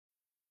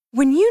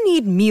When you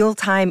need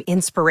mealtime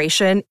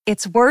inspiration,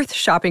 it's worth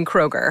shopping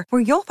Kroger,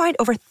 where you'll find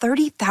over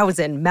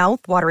 30,000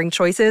 mouth-watering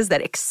choices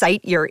that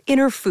excite your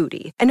inner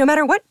foodie. And no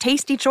matter what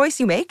tasty choice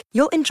you make,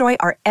 you'll enjoy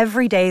our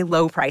everyday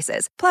low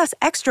prices, plus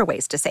extra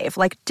ways to save,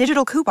 like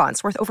digital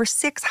coupons worth over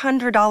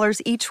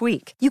 $600 each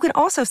week. You can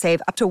also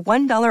save up to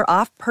 $1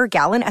 off per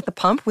gallon at the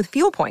pump with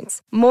fuel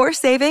points. More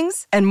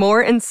savings and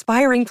more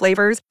inspiring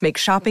flavors make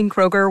shopping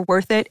Kroger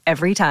worth it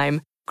every time.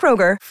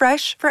 Kroger,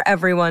 fresh for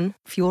everyone.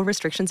 Fuel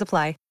restrictions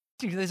apply.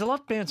 There's a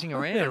lot bouncing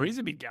around. There is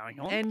a bit going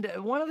on. And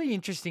one of the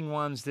interesting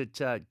ones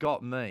that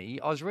got me,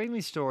 I was reading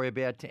this story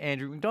about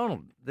Andrew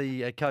McDonald,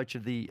 the coach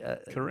of the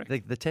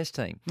Test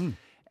team.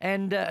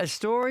 And a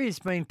story has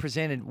been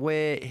presented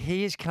where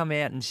he has come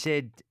out and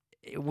said,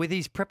 with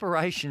his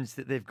preparations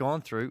that they've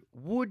gone through,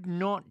 would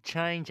not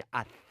change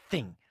a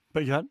thing.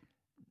 But you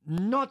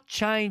Not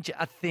change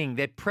a thing.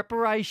 Their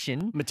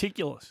preparation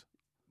meticulous.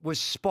 Was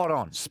spot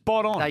on.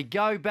 Spot on. They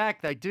go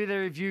back, they do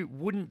their review,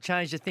 wouldn't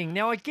change a thing.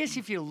 Now, I guess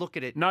if you look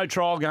at it... No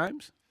trial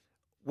games?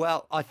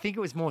 Well, I think it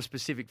was more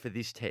specific for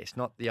this test,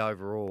 not the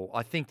overall.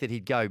 I think that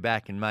he'd go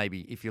back and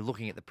maybe, if you're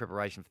looking at the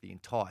preparation for the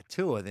entire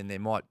tour, then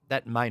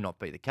that may not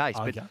be the case.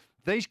 Okay. But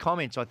these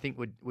comments, I think,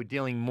 were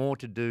dealing more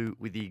to do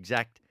with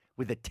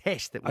the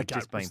test that was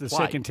just been played. The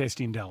played. second test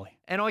in Delhi.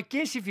 And I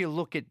guess if you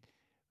look at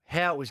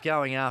how it was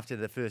going after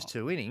the first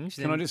two innings...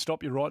 Can I just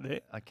stop you right there?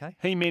 Okay.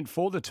 He meant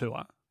for the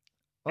tour...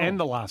 and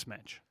the last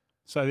match.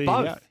 So there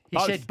both. you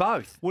go. He said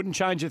both. Wouldn't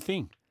change a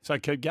thing. So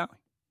keep going.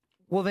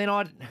 Well, then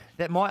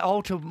that might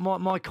alter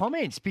my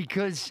comments,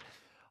 because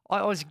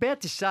I was about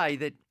to say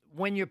that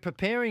when you're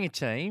preparing a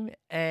team,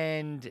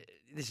 and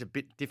this is a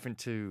bit different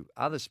to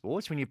other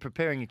sports, when you're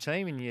preparing a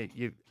team and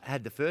you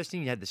had the first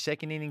inning, you had the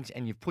second innings,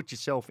 and you've put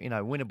yourself in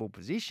a winnable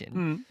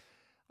position,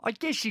 I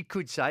guess you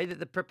could say that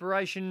the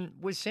preparation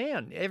was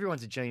sound.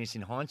 Everyone's a genius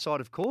in hindsight,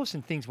 of course,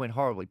 and things went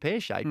horribly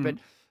pear-shaped, but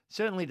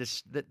certainly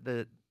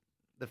the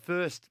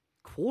first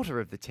quarter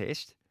of the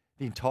test,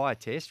 the entire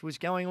test, was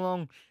going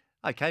along,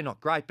 okay,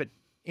 not great, but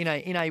in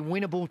a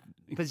winnable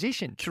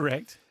position.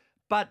 Correct.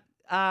 But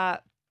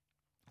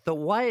the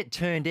way it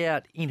turned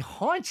out in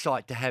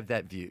hindsight to have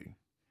that view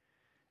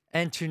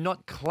and to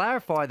not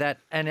clarify that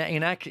and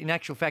in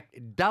actual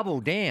fact double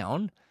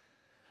down,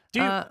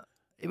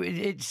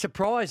 it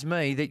surprised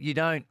me that you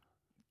don't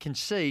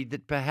concede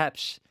that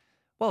perhaps,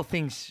 well,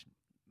 things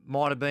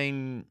might have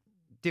been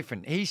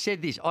different. He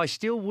said this: I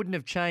still wouldn't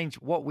have changed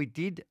what we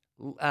did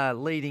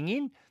leading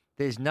in.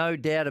 There's no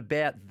doubt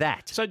about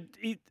that. So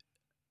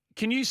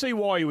can you see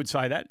why you would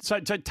say that? So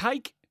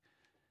take,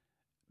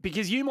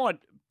 because you might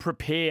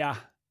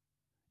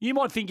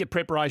think your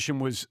preparation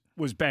was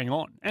bang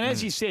on. And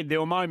as you said, there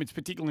were moments,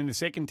 particularly in the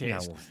second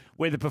test,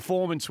 where the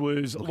performance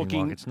was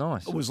looking like it's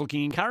nice. Was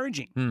looking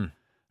encouraging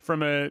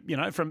from a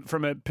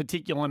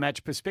particular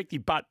match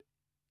perspective. But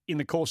in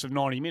the course of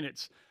 90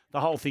 minutes, the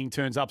whole thing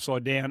turns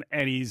upside down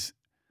and is,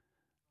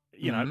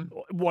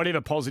 whatever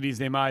positives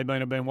there may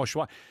have been washed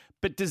away.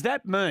 But does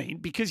that mean,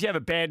 because you have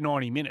a bad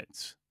 90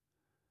 minutes,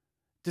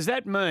 does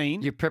that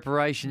mean your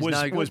preparation's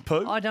no good? Was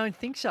poo? I don't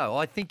think so.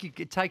 I think you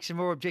could take some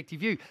more objective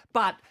view.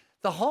 But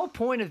the whole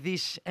point of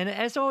this, and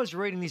as I was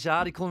reading this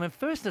article, and at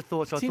first I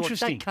thought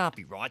that can't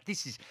be right.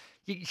 This is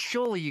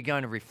surely you're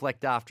going to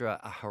reflect after a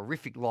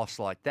horrific loss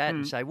like that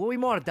and say, well, we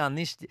might have done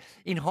this.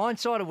 In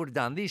hindsight, I would have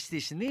done this,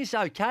 this, and this.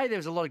 Okay, there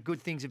was a lot of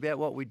good things about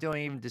what we're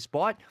doing, even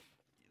despite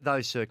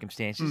those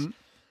circumstances.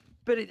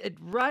 But it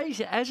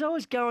raised, as I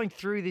was going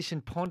through this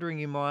and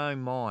pondering in my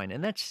own mind,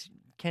 and that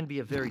can be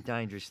a very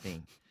dangerous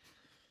thing.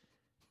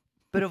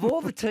 But of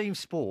all the team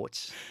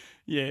sports,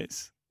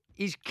 yes,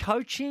 is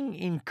coaching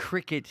in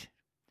cricket.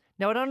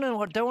 Now, I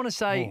don't want to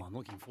say. Oh, I'm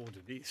looking forward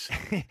to this.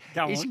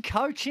 Is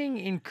coaching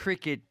in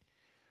cricket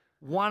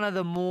one of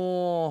the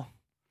more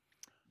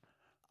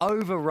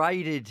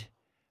overrated,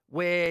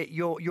 where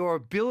your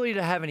ability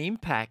to have an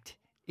impact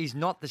is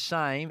not the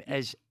same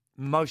as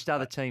most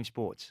other team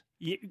sports?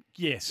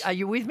 Yes. Are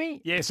you with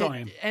me? Yes, I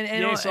am. I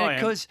am.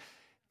 Because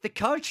the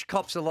coach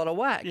cops a lot of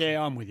whack.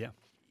 Yeah, I'm with you.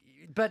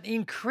 But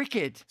in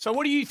cricket... So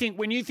what do you think,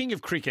 when you think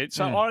of cricket,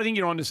 so I think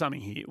you're onto something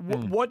here.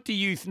 What do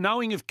you,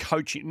 knowing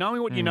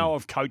what you know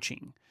of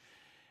coaching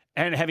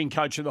and having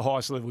coached at the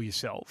highest level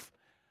yourself,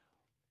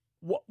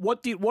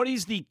 what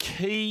is the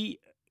key,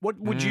 what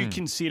would you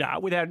consider,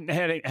 without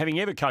having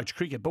ever coached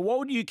cricket, but what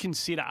would you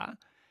consider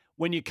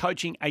when you're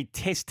coaching a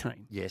test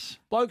team? Yes.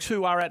 Blokes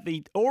who are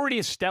already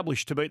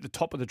established to be at the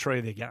top of the tree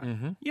of their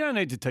game. You don't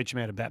need to teach them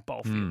how to bat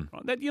bowl field.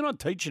 Right? You're not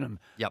teaching them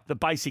the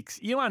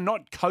basics. You are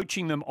not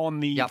coaching them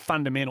on the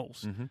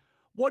fundamentals.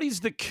 What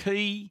is the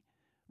key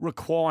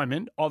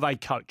requirement of a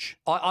coach?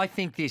 I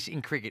think this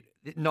in cricket,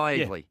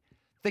 naively.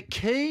 The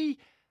key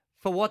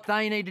for what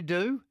they need to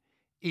do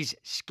is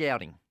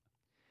scouting.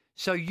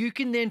 So you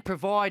can then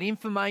provide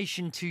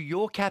information to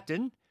your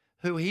captain,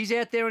 who he's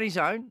out there on his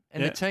own,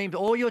 and the team,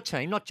 or your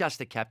team, not just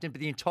the captain,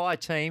 but the entire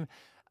team,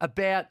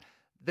 about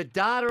the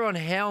data on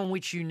how and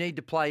which you need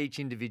to play each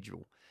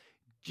individual.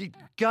 you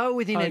go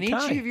within an inch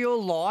Okay. of your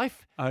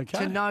life Okay.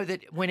 to know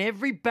that when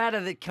every batter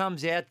that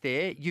comes out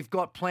there, you've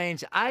got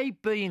plans A,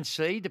 B, and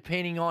C,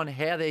 depending on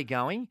how they're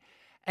going.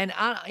 And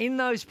in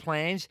those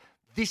plans,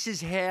 this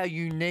is how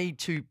you need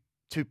to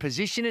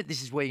position it.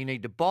 This is where you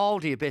need to bowl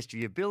to your best of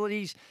your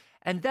abilities.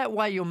 And that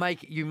way you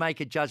make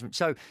a judgment.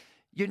 So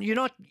you're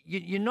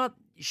not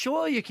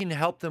sure you can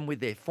help them with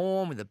their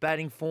form, with the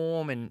batting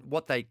form, and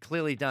what they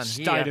clearly done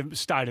State here. of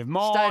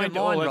mind, State of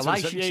all mind, that sort of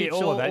stuff. relationships,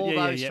 all of that. all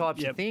Yeah, those yeah,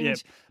 types yep, of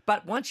things. yep.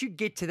 But once you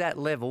get to that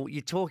level,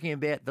 you're talking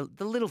about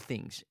the little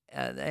things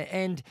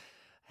and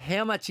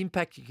how much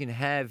impact you can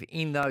have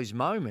in those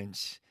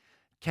moments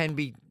can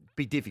be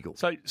difficult.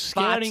 So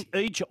scouting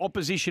each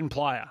opposition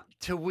player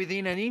to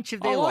within an inch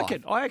of I their like life.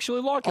 it. I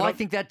actually like it. I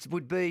think that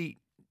would be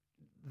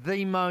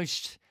the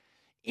most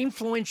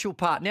influential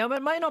part. Now,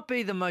 it may not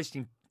be the most.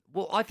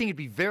 Well, I think it'd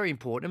be very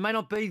important. It may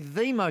not be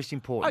the most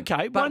important.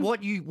 Okay, but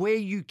where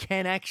you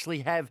can actually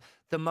have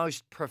the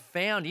most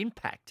profound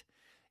impact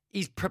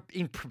is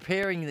in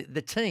preparing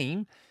the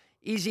team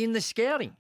is in the scouting.